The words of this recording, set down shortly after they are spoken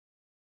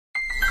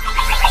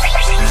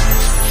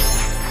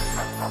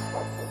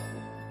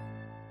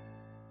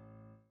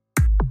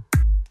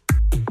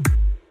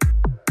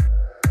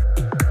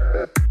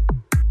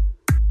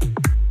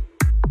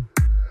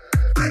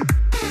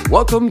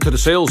Welcome to the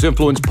Sales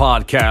Influence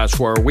Podcast,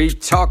 where we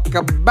talk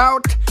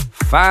about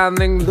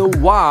finding the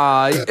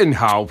why in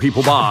how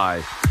people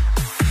buy.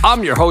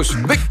 I'm your host,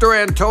 Victor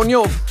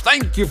Antonio.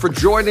 Thank you for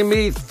joining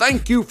me.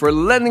 Thank you for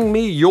lending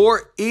me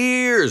your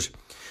ears.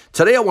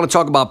 Today, I want to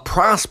talk about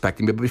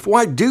prospecting, but before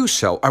I do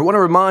so, I want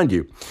to remind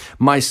you,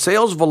 my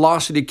Sales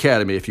Velocity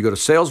Academy, if you go to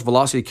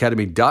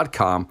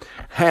salesvelocityacademy.com,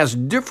 has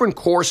different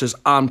courses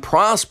on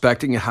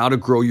prospecting and how to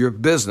grow your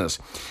business.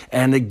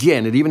 And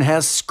again, it even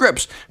has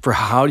scripts for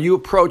how you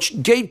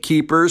approach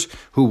gatekeepers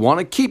who want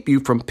to keep you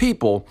from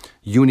people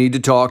you need to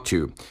talk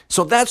to.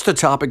 So that's the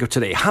topic of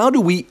today. How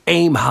do we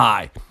aim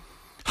high?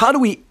 How do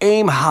we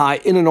aim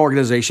high in an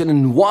organization,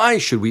 and why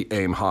should we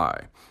aim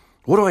high?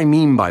 What do I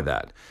mean by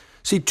that?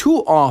 See, too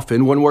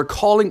often when we're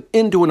calling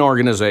into an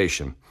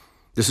organization,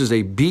 this is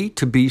a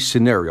B2B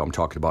scenario I'm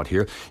talking about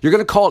here, you're going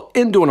to call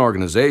into an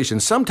organization.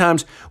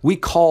 Sometimes we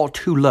call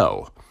too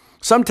low.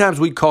 Sometimes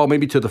we call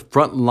maybe to the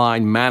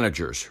frontline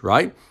managers,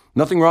 right?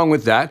 Nothing wrong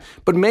with that,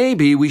 but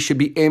maybe we should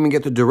be aiming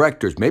at the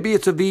directors. Maybe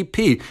it's a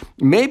VP.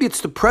 Maybe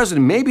it's the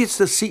president. Maybe it's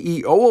the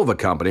CEO of a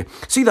company.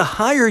 See, the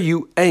higher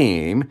you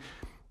aim,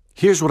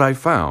 here's what I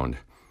found.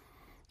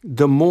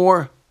 The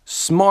more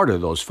smarter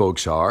those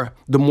folks are,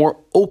 the more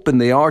open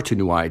they are to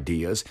new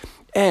ideas,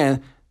 and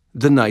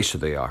the nicer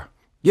they are.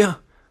 Yeah,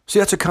 see,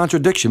 that's a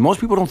contradiction. Most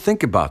people don't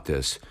think about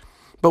this.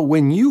 But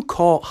when you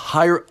call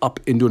higher up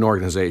into an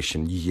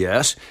organization,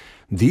 yes,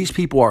 these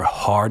people are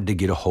hard to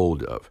get a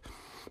hold of.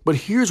 But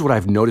here's what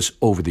I've noticed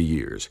over the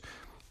years.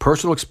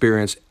 Personal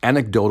experience,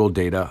 anecdotal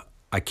data,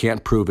 I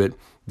can't prove it.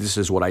 This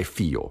is what I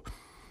feel.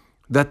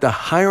 That the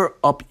higher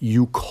up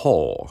you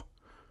call,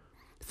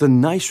 the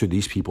nicer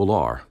these people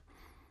are.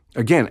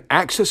 Again,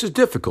 access is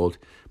difficult,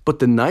 but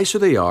the nicer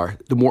they are,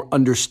 the more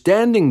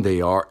understanding they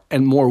are,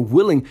 and more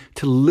willing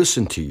to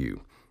listen to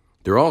you.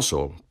 They're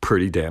also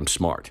pretty damn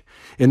smart.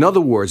 In other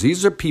words,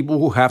 these are people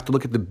who have to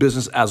look at the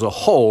business as a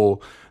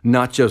whole,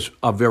 not just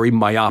a very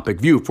myopic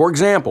view. For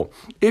example,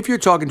 if you're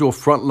talking to a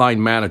frontline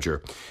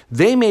manager,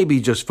 they may be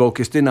just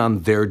focused in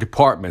on their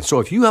department. So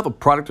if you have a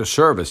product or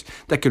service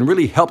that can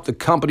really help the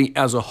company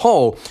as a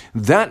whole,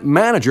 that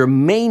manager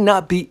may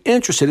not be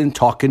interested in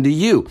talking to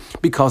you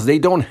because they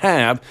don't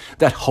have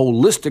that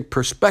holistic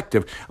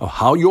perspective of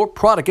how your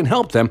product can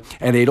help them,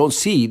 and they don't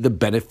see the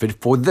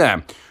benefit for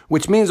them,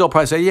 which means they'll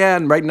probably say, yeah,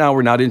 right now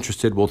we're not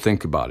interested, we'll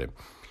think about it.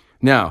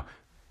 Now,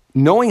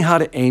 knowing how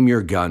to aim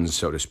your guns,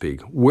 so to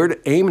speak, where to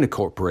aim in a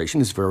corporation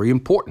is very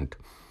important.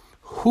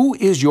 Who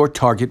is your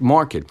target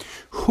market?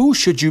 Who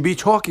should you be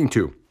talking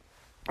to?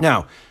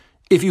 Now,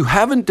 if you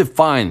haven't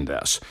defined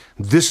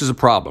this is a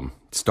problem.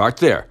 Start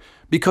there,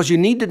 because you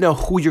need to know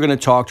who you're going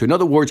to talk to. In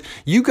other words,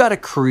 you got to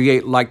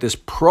create like this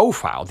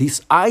profile,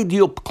 this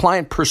ideal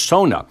client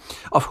persona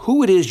of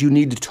who it is you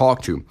need to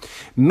talk to.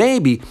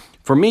 Maybe,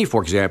 for me,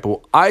 for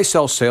example, I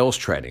sell sales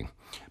training.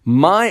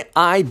 My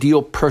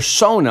ideal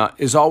persona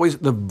is always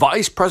the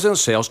vice president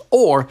of sales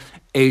or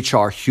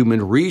HR,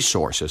 human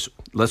resources.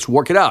 Let's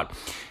work it out.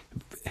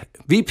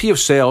 VP of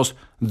sales,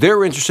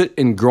 they're interested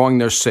in growing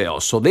their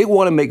sales. So they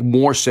want to make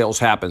more sales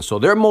happen. So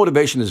their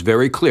motivation is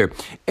very clear.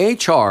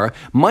 HR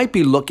might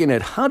be looking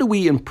at how do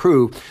we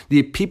improve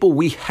the people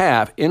we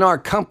have in our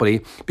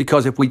company,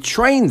 because if we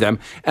train them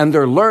and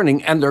they're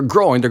learning and they're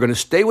growing, they're going to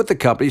stay with the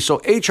company.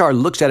 So HR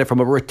looks at it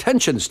from a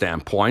retention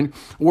standpoint,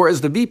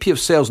 whereas the VP of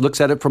sales looks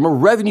at it from a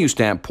revenue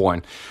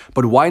standpoint.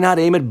 But why not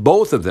aim at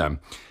both of them?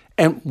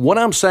 And what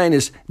I'm saying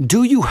is,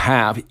 do you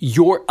have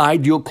your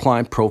ideal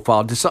client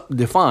profile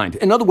defined?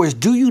 In other words,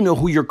 do you know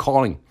who you're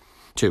calling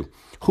to,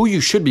 who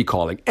you should be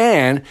calling?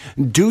 And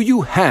do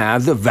you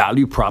have the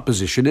value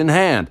proposition in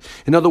hand?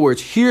 In other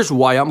words, here's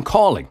why I'm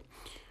calling.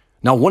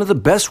 Now, one of the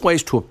best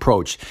ways to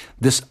approach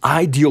this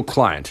ideal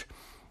client,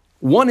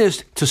 one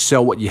is to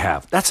sell what you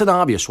have. That's an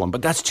obvious one,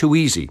 but that's too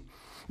easy.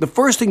 The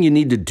first thing you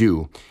need to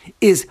do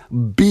is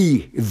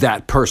be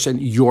that person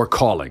you're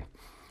calling.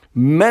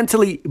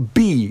 Mentally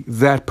be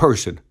that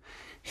person.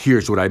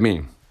 Here's what I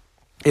mean.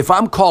 If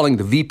I'm calling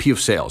the VP of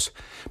sales,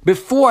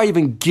 before I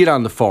even get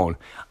on the phone,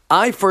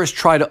 I first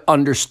try to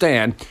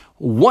understand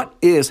what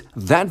is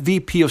that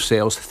VP of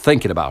sales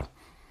thinking about.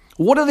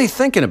 What are they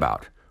thinking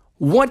about?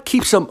 What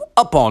keeps them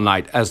up all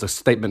night, as the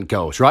statement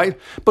goes, right?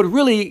 But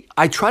really,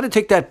 I try to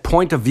take that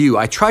point of view.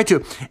 I try to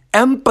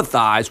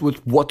empathize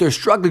with what they're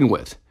struggling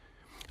with.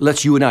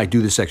 Let's you and I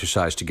do this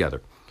exercise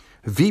together.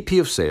 VP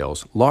of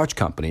sales, large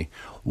company,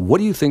 what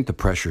do you think the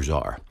pressures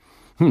are?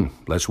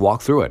 Let's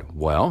walk through it.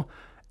 Well,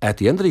 at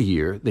the end of the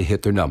year, they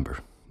hit their number.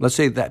 Let's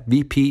say that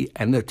VP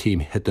and their team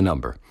hit the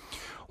number.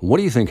 What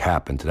do you think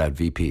happened to that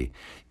VP?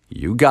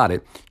 You got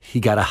it. He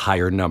got a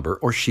higher number,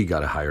 or she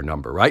got a higher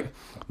number, right?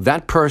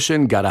 That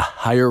person got a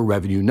higher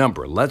revenue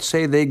number. Let's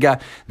say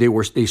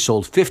they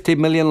sold 50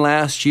 million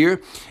last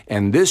year,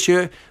 and this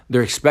year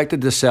they're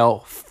expected to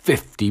sell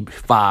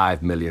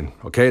 55 million.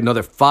 Okay,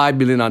 another 5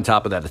 million on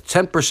top of that, a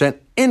 10%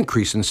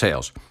 increase in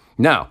sales.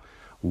 Now,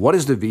 what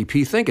is the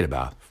VP thinking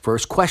about?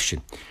 First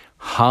question,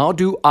 how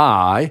do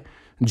I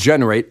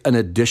generate an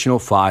additional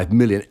 $5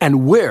 million.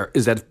 And where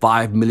is that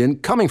 $5 million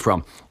coming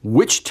from?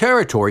 Which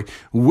territory,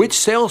 which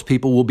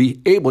salespeople will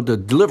be able to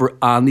deliver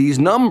on these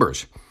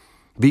numbers?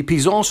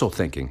 VP's also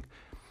thinking,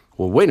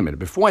 well, wait a minute,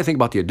 before I think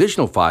about the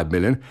additional $5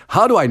 million,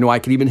 how do I know I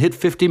can even hit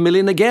 $50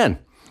 million again?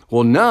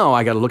 Well, now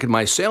I got to look at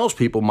my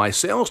salespeople, my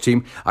sales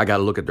team. I got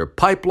to look at their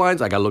pipelines.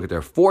 I got to look at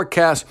their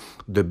forecasts,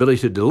 the ability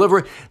to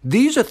deliver.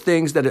 These are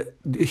things that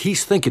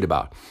he's thinking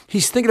about.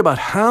 He's thinking about,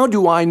 how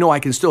do I know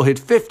I can still hit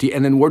 50,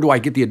 and then where do I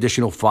get the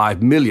additional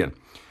 $5 million?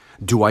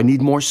 Do I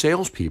need more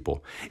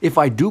salespeople? If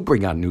I do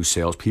bring on new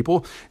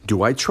salespeople,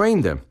 do I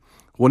train them?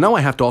 Well, now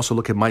I have to also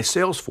look at my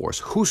sales force.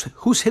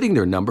 Who's hitting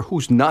their number?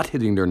 Who's not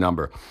hitting their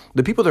number?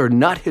 The people that are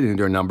not hitting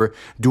their number,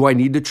 do I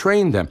need to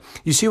train them?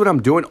 You see what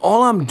I'm doing?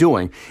 All I'm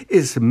doing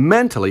is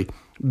mentally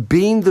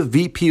being the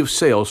VP of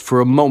sales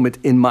for a moment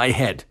in my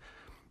head.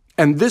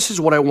 And this is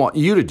what I want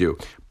you to do.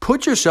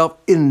 Put yourself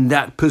in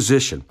that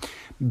position.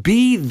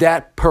 Be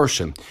that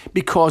person.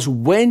 Because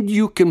when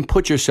you can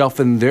put yourself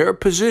in their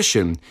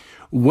position,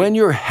 when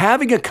you're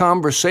having a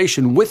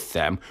conversation with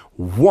them,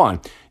 one,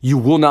 you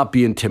will not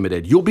be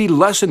intimidated. You'll be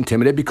less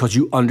intimidated because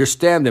you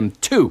understand them.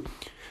 Two,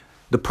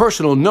 the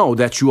person will know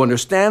that you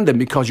understand them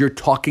because you're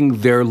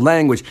talking their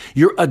language.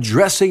 You're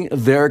addressing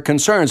their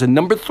concerns. And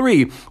number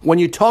three, when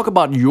you talk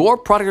about your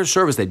product or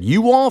service that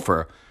you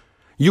offer,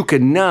 you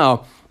can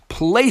now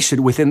place it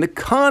within the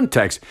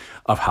context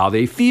of how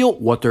they feel,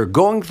 what they're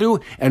going through,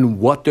 and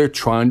what they're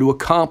trying to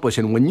accomplish.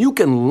 And when you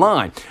can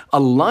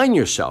align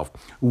yourself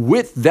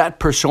with that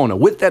persona,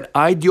 with that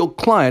ideal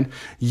client,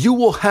 you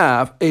will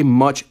have a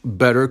much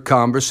better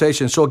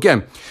conversation. So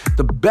again,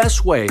 the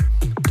best way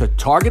to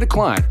target a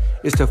client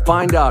is to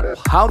find out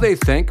how they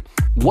think,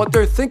 what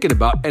they're thinking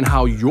about, and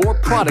how your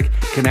product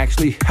can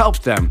actually help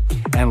them.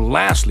 And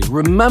lastly,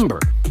 remember,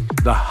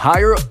 the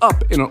higher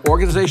up in an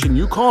organization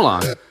you call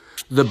on,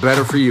 the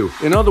better for you.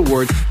 In other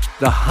words,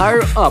 the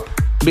higher up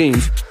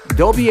means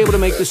they'll be able to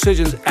make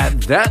decisions at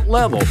that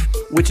level,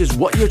 which is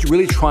what you're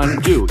really trying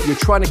to do. You're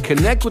trying to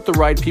connect with the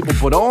right people,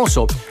 but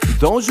also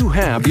those who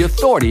have the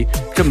authority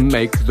to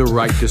make the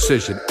right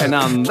decision. And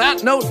on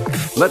that note,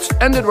 let's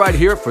end it right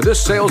here for this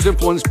Sales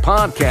Influence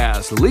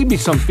podcast. Leave me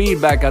some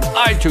feedback on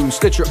iTunes,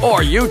 Stitcher, or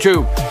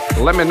YouTube.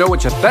 Let me know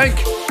what you think.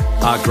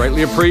 I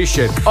greatly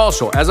appreciate it.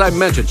 Also, as I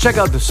mentioned, check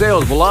out the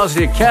Sales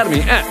Velocity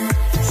Academy at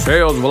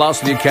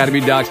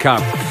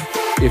salesvelocityacademy.com.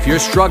 If you're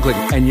struggling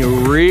and you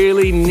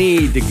really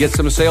need to get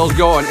some sales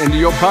going into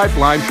your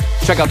pipeline,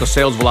 check out the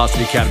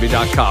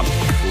salesvelocityacademy.com.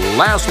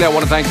 Lastly, I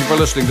want to thank you for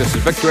listening. This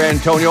is Victor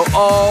Antonio,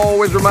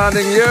 always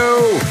reminding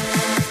you,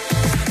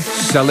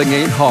 selling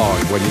ain't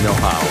hard when you know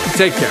how.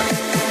 Take care.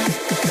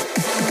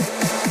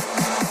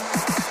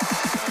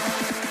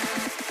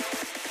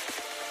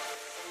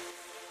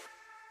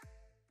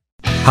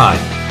 Hi,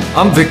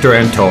 I'm Victor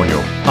Antonio.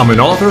 I'm an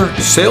author,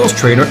 sales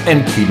trainer,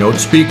 and keynote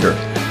speaker.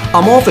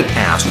 I'm often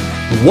asked,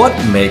 what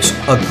makes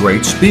a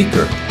great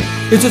speaker?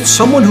 Is it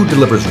someone who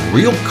delivers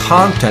real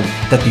content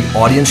that the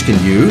audience can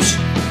use?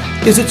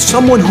 Is it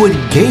someone who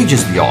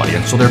engages the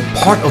audience so they're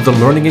part of the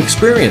learning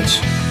experience?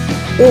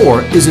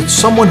 Or is it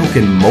someone who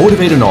can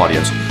motivate an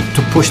audience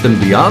to push them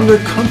beyond their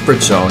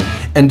comfort zone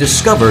and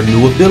discover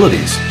new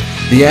abilities?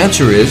 The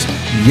answer is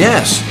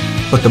yes.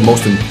 But the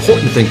most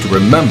important thing to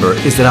remember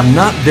is that I'm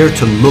not there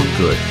to look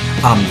good.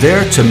 I'm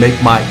there to make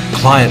my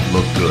client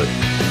look good.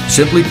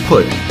 Simply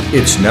put,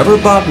 it's never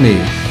about me,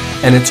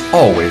 and it's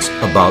always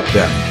about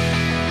them.